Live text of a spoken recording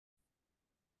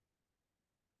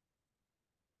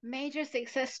Major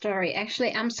success story.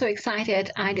 Actually, I'm so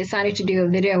excited. I decided to do a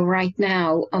video right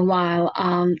now while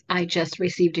I just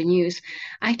received the news.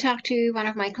 I talked to one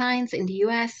of my clients in the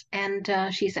US, and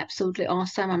she's absolutely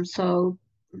awesome. I'm so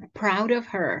proud of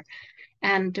her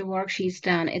and the work she's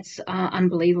done. It's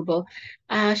unbelievable.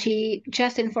 She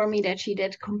just informed me that she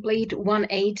did complete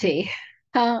 180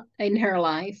 in her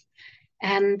life.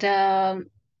 And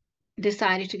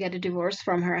decided to get a divorce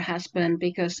from her husband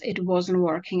because it wasn't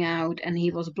working out and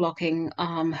he was blocking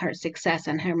her success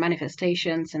and her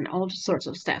manifestations and all sorts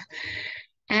of stuff.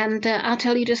 And I'll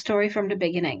tell you the story from the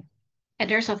beginning. And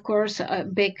there's, of course,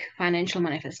 big financial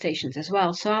manifestations as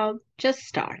well. So I'll just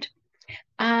start.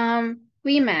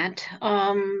 We met,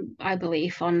 I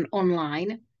believe, on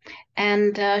online,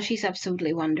 and she's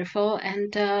absolutely wonderful.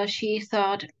 And she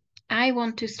thought, I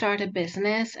want to start a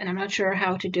business, and I'm not sure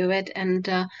how to do it, and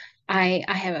I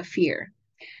have a fear.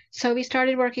 So we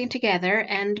started working together,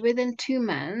 and within 2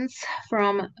 months,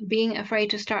 from being afraid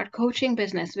to start coaching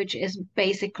business, which is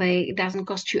basically it doesn't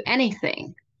cost you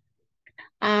anything,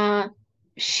 uh,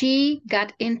 she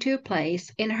got into a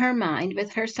place in her mind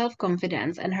with her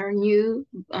self-confidence and her new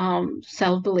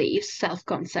self-beliefs,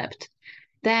 self-concept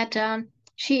that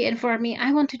she informed me,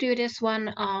 I want to do this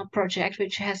one project,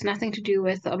 which has nothing to do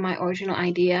with my original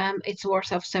idea. It's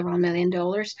worth of several $1 million,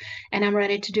 and I'm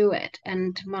ready to do it.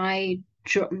 And my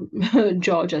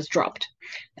jaw just dropped,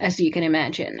 as you can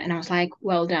imagine. And I was like,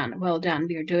 well done, well done.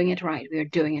 We are doing it right. We are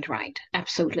doing it right.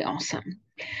 Absolutely awesome.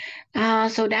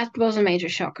 So that was a major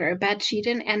shocker, but she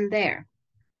didn't end there.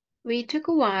 We took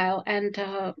a while, and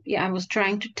yeah, I was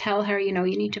trying to tell her, you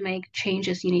need to make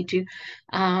changes. You need to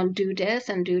do this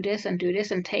and do this and do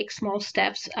this and take small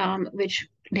steps, which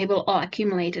they will all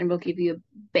accumulate and will give you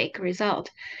a big result.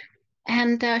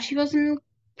 And she wasn't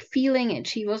feeling it.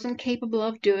 She wasn't capable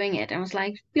of doing it. I was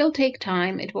like, we'll take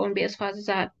time. It won't be as fast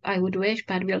as I would wish,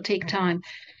 but we'll take time.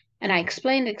 And I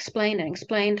explained, and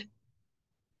explained.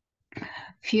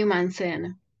 Few months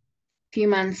in,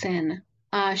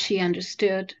 she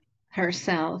understood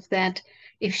herself that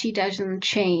if she doesn't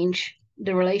change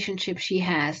the relationship she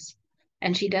has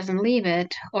and she doesn't leave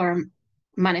it or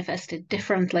manifest it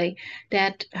differently,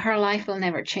 that her life will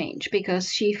never change because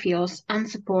she feels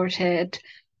unsupported,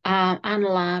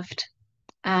 unloved,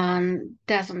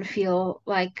 doesn't feel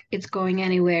like it's going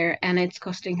anywhere, and it's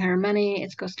costing her money,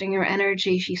 it's costing her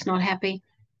energy. She's not happy.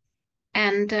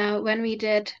 And when we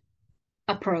did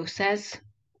a process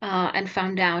and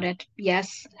found out that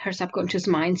yes, her subconscious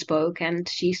mind spoke and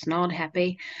she's not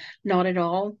happy, not at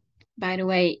all. By the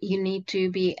way, you need to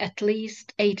be at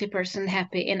least 80%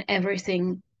 happy in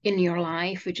everything in your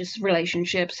life, which is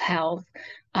relationships, health,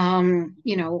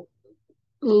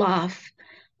 love,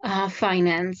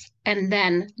 finance, and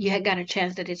then you got a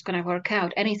chance that it's going to work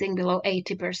out. Anything below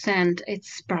 80%,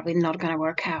 it's probably not going to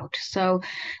work out. So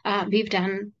we've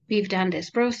done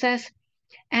this process,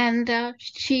 and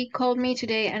she called me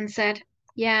today and said,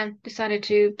 "Yeah, decided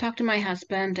to talk to my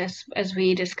husband as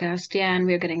we discussed. Yeah, and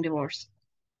we're getting divorced."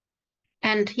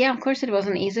 And yeah, of course, it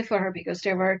wasn't easy for her because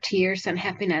there were tears and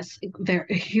happiness,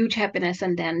 very huge happiness,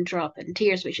 and then drop in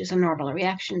tears, which is a normal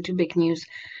reaction to big news.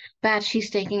 But she's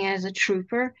taking it as a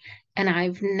trooper, and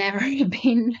I've never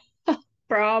been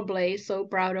probably so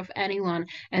proud of anyone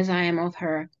as I am of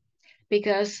her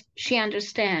because she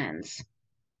understands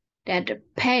that the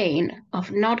pain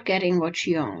of not getting what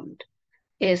she owned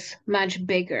is much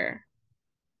bigger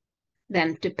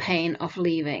than the pain of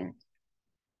leaving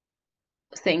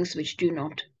things which do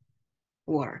not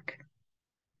work.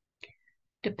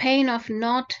 The pain of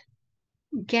not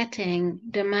getting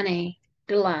the money,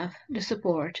 the love, the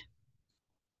support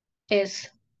is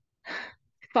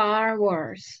far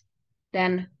worse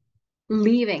than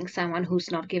leaving someone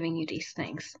who's not giving you these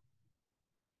things.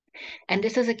 And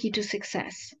this is a key to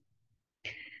success.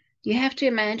 You have to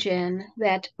imagine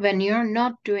that when you're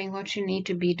not doing what you need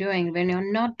to be doing, when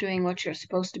you're not doing what you're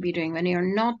supposed to be doing, when you're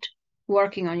not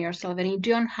working on yourself, and you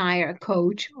don't hire a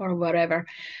coach or whatever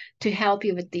to help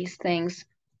you with these things,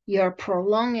 you're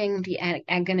prolonging the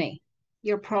agony.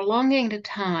 You're prolonging the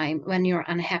time when you're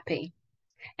unhappy.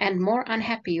 And more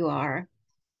unhappy you are,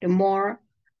 the more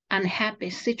unhappy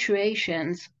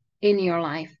situations in your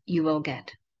life you will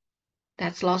get.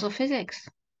 That's laws of physics.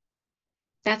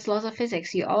 That's laws of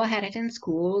physics. You all had it in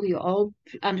school. You all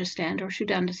understand or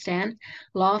should understand.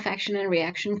 Law of action and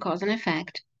reaction, cause and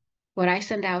effect. What I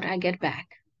send out, I get back.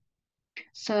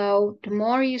 So the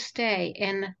more you stay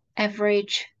in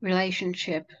average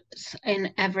relationships,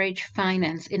 in average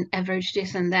finance, in average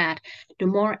this and that, the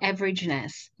more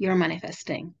averageness you're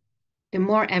manifesting, the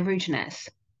more averageness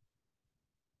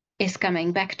is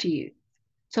coming back to you.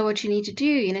 So what you need to do,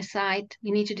 you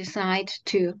need to decide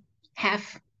to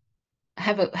have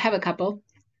have a couple,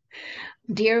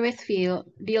 deal with fear,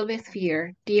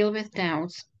 deal with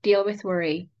doubts, deal with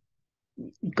worry,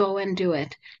 go and do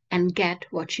it and get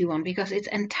what you want because it's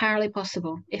entirely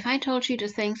possible. If I told you the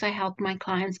things I helped my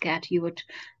clients get, you would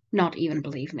not even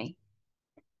believe me.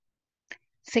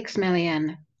 6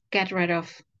 million, get rid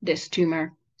of this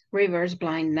tumor, reverse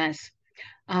blindness,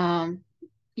 um,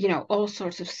 all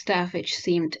sorts of stuff which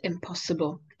seemed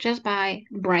impossible just by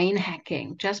brain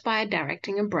hacking, just by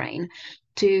directing a brain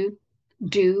to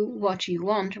do what you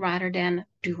want rather than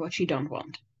do what you don't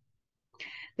want,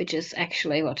 which is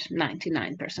actually what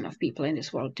 99% of people in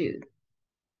this world do.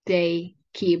 They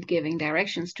keep giving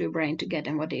directions to a brain to get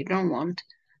them what they don't want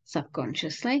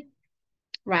subconsciously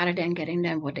rather than getting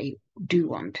them what they do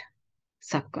want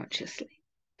subconsciously.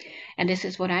 And this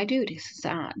is what I do. These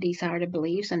are the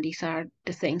beliefs and these are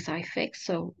the things I fix.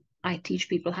 So I teach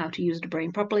people how to use the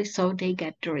brain properly so they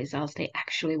get the results they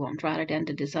actually want rather than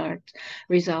the desired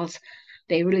results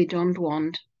they really don't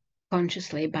want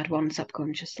consciously but want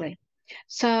subconsciously.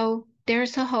 So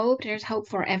there's a hope. There's hope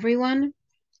for everyone.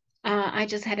 I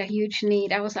just had a huge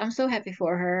need. I'm so happy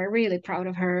for her, really proud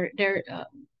of her. There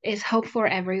is hope for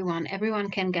everyone. Everyone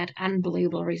can get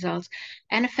unbelievable results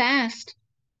and fast.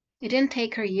 It didn't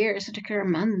take her years, it took her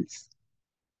months.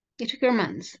 It took her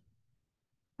months.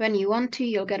 When you want to,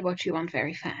 you'll get what you want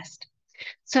very fast.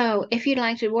 So if you'd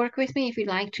like to work with me, if you'd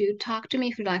like to talk to me,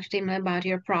 if you'd like to tell me about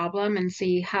your problem and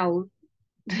see how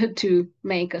to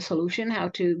make a solution, how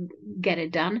to get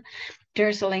it done,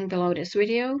 there's a link below this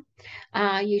video.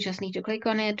 You just need to click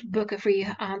on it, book a free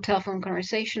telephone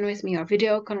conversation with me or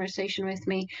video conversation with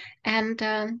me, and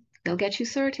they'll get you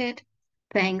sorted.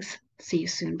 Thanks. See you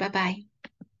soon. Bye-bye.